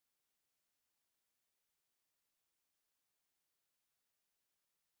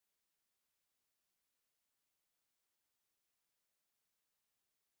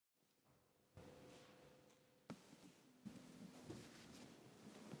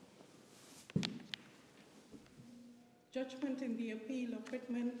Judgment in the appeal of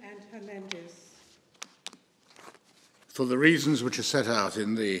Pitman and Hernandez. For the reasons which are set out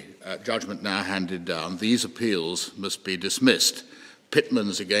in the judgment now handed down, these appeals must be dismissed.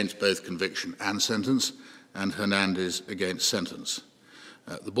 Pitman's against both conviction and sentence, and Hernandez against sentence.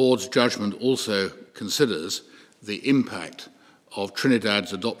 The Board's judgment also considers the impact of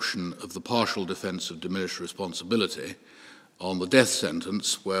Trinidad's adoption of the partial defence of diminished responsibility on the death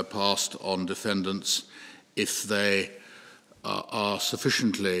sentence where passed on defendants if they are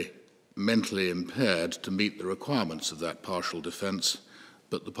sufficiently mentally impaired to meet the requirements of that partial defence,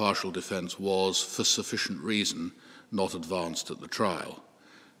 but the partial defence was, for sufficient reason, not advanced at the trial.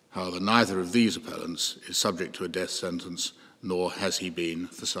 However, neither of these appellants is subject to a death sentence, nor has he been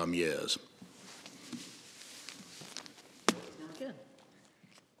for some years.